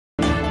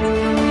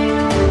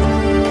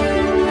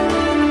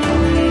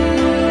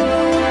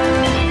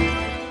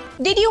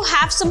Did you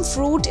have some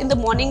fruit in the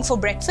morning for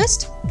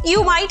breakfast?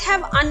 You might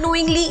have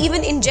unknowingly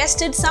even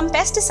ingested some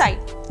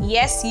pesticide.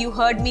 Yes, you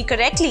heard me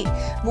correctly.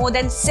 More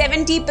than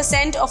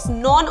 70% of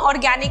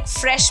non-organic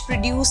fresh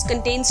produce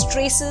contains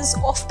traces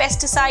of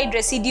pesticide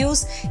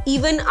residues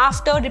even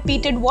after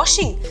repeated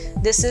washing.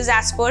 This is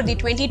as per the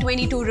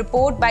 2022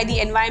 report by the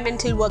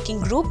Environmental Working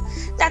Group.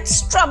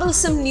 That's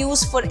troublesome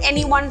news for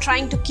anyone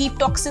trying to keep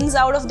toxins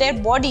out of their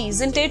body,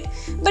 isn't it?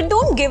 But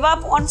don't give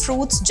up on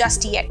fruits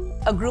just yet.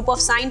 A group of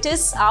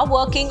scientists are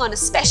working on a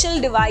special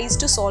device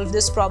to solve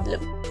this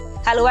problem.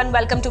 Hello and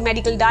welcome to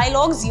Medical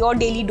Dialogues, your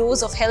daily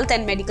dose of health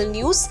and medical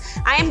news.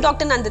 I am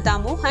Dr.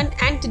 Nandita Mohan,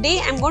 and today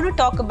I'm going to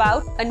talk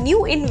about a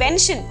new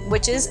invention,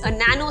 which is a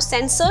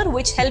nano-sensor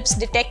which helps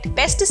detect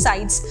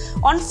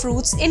pesticides on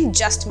fruits in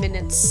just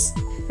minutes.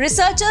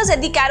 Researchers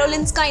at the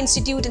Karolinska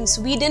Institute in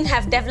Sweden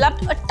have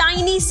developed a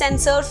tiny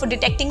sensor for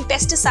detecting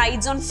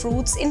pesticides on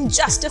fruits in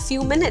just a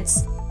few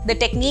minutes. The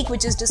technique,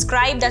 which is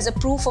described as a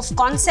proof of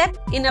concept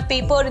in a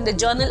paper in the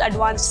journal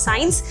Advanced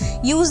Science,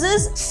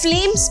 uses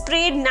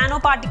flame-sprayed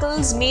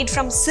nanoparticles made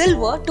from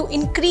silver to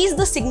increase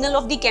the signal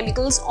of the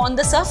chemicals on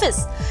the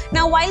surface.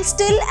 Now, while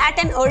still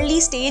at an early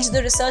stage,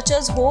 the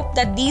researchers hope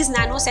that these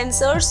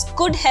nanosensors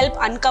could help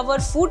uncover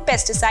food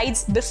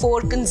pesticides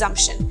before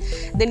consumption.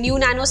 The new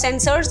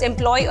nanosensors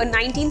employ a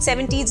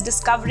 1970s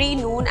discovery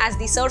known as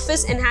the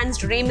Surface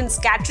Enhanced Raman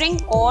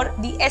Scattering, or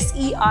the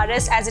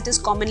SERS as it is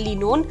commonly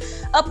known,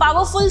 a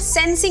powerful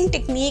sensing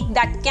technique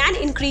that can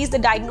increase the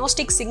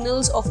diagnostic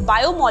signals of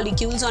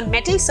biomolecules on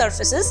metal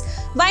surfaces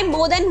by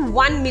more than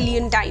 1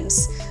 million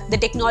times. The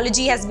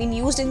technology has been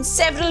used in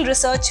several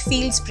research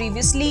fields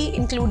previously,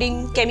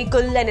 including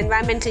chemical and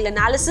environmental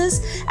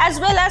analysis, as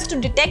well as to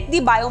detect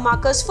the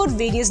biomarkers for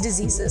various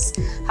diseases.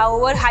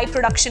 However, high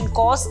production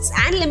costs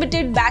and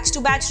limited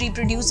batch-to-batch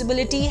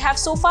reproducibility have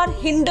so far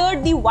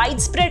hindered the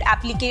widespread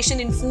application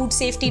in food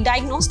safety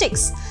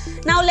diagnostics.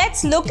 Now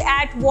let's look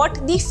at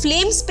what the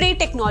flame spray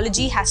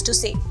technology has to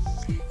say.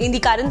 In the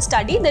current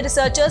study, the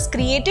researchers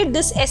created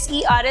this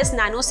SERS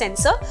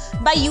nanosensor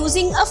by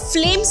using a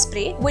flame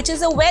spray, which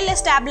is a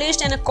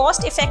well-established and a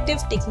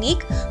cost-effective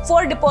technique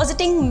for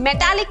depositing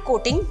metallic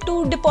coating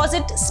to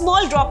deposit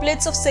small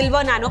droplets of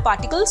silver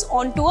nanoparticles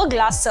onto a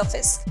glass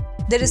surface.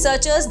 The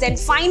researchers then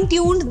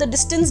fine-tuned the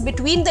distance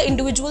between the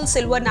individual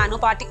silver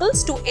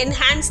nanoparticles to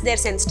enhance their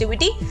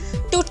sensitivity.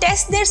 To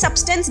test their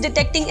substance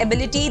detecting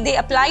ability, they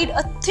applied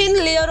a thin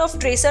layer of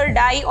tracer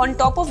dye on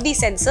top of the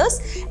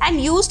sensors and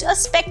used a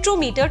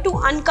spectrometer to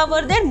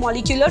uncover their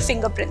molecular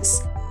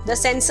fingerprints. The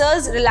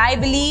sensors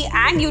reliably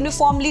and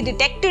uniformly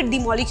detected the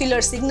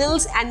molecular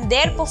signals, and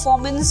their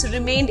performance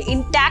remained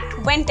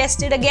intact when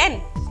tested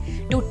again.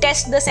 To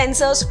test the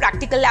sensor's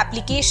practical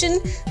application,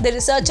 the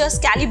researchers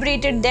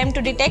calibrated them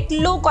to detect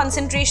low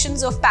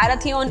concentrations of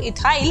parathion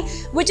ethyl,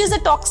 which is a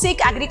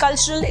toxic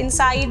agricultural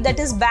insect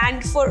that is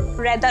banned or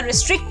rather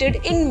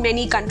restricted in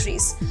many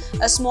countries.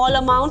 A small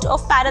amount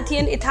of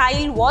parathion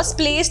ethyl was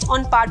placed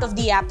on part of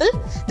the apple.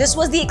 This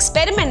was the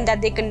experiment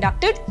that they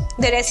conducted.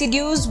 The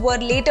residues were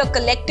later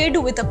collected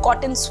with a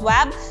cotton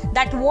swab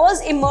that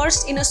was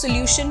immersed in a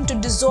solution to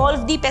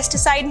dissolve the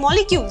pesticide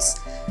molecules.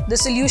 The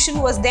solution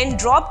was then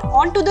dropped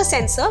onto the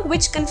sensor,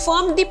 which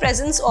confirmed the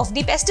presence of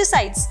the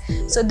pesticides.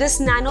 So this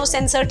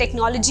nano-sensor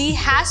technology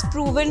has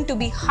proven to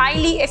be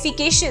highly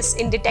efficacious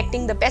in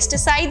detecting the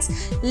pesticides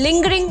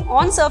lingering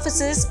on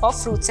surfaces of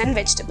fruits and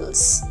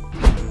vegetables.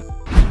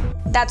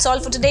 That's all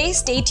for today.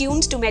 Stay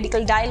tuned to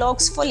Medical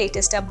Dialogues for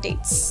latest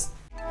updates.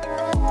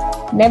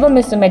 Never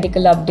miss a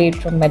medical update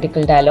from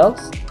Medical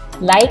Dialogues.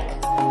 Like,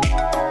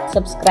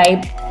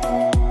 subscribe,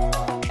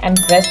 and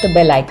press the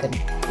bell icon.